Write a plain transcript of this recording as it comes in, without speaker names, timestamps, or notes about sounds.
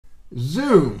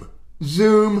Zoom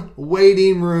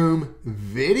waiting room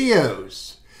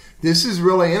videos. This is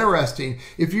really interesting.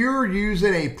 If you're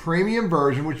using a premium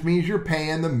version, which means you're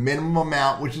paying the minimum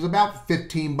amount, which is about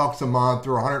 15 bucks a month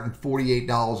or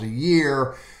 $148 a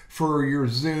year for your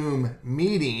Zoom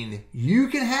meeting, you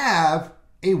can have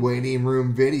a waiting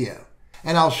room video.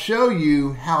 And I'll show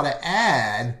you how to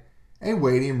add a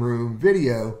waiting room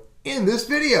video in this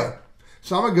video.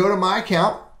 So I'm going to go to my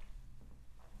account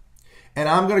and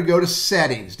I'm going to go to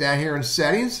settings down here in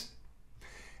settings.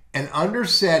 And under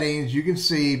settings, you can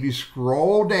see if you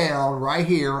scroll down right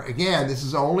here, again, this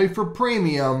is only for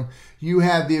premium, you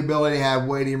have the ability to have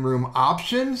waiting room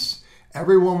options.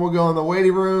 Everyone will go in the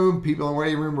waiting room. People in the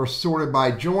waiting room are sorted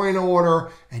by join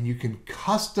order, and you can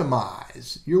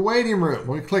customize your waiting room.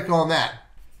 Let me click on that.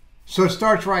 So it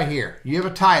starts right here. You have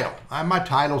a title. I have my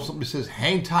title. Somebody says,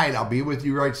 hang tight, I'll be with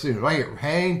you right soon. Right here,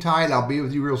 hang tight, I'll be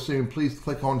with you real soon. Please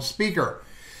click on speaker.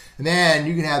 And then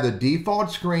you can have the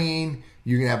default screen.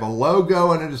 You can have a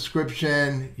logo and a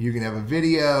description. You can have a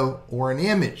video or an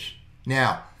image.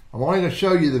 Now, I'm only going to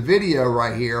show you the video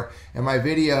right here, and my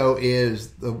video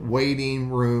is the waiting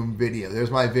room video.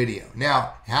 There's my video.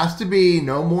 Now, it has to be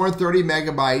no more than 30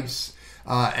 megabytes,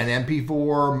 an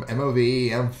MP4,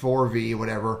 MOV, M4V,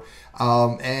 whatever,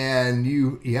 and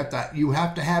you have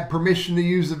to have permission to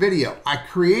use the video. I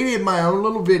created my own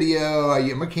little video.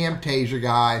 I'm a Camtasia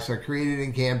guy, so I created it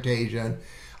in Camtasia.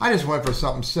 I just went for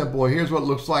something simple. Here's what it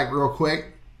looks like real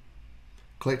quick.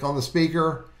 Click on the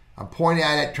speaker. I'm pointing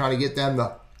at it, trying to get them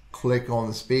to click on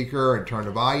the speaker and turn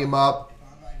the volume up.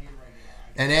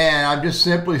 And then I'm just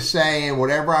simply saying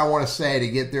whatever I want to say to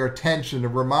get their attention, to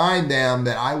remind them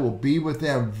that I will be with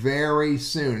them very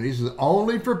soon. This is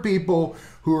only for people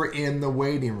who are in the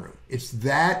waiting room. It's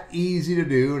that easy to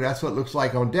do. That's what it looks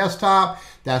like on desktop.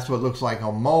 That's what it looks like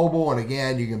on mobile. And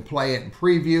again, you can play it and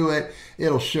preview it.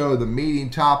 It'll show the meeting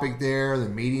topic there, the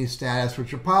meeting status,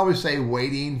 which will probably say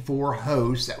waiting for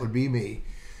host. That would be me.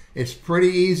 It's pretty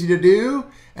easy to do,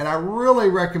 and I really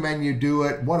recommend you do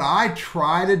it. What I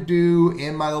try to do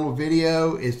in my little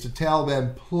video is to tell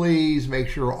them, please make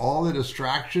sure all the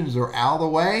distractions are out of the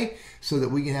way so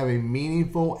that we can have a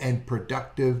meaningful and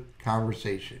productive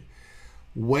conversation.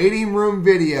 Waiting room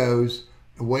videos,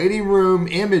 waiting room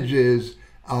images,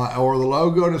 or the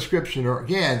logo description are,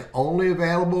 again, only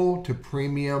available to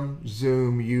premium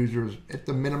Zoom users at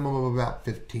the minimum of about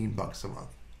 15 bucks a month.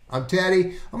 I'm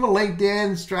Teddy. I'm a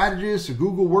LinkedIn strategist, a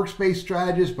Google Workspace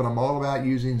strategist, but I'm all about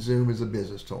using Zoom as a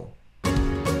business tool.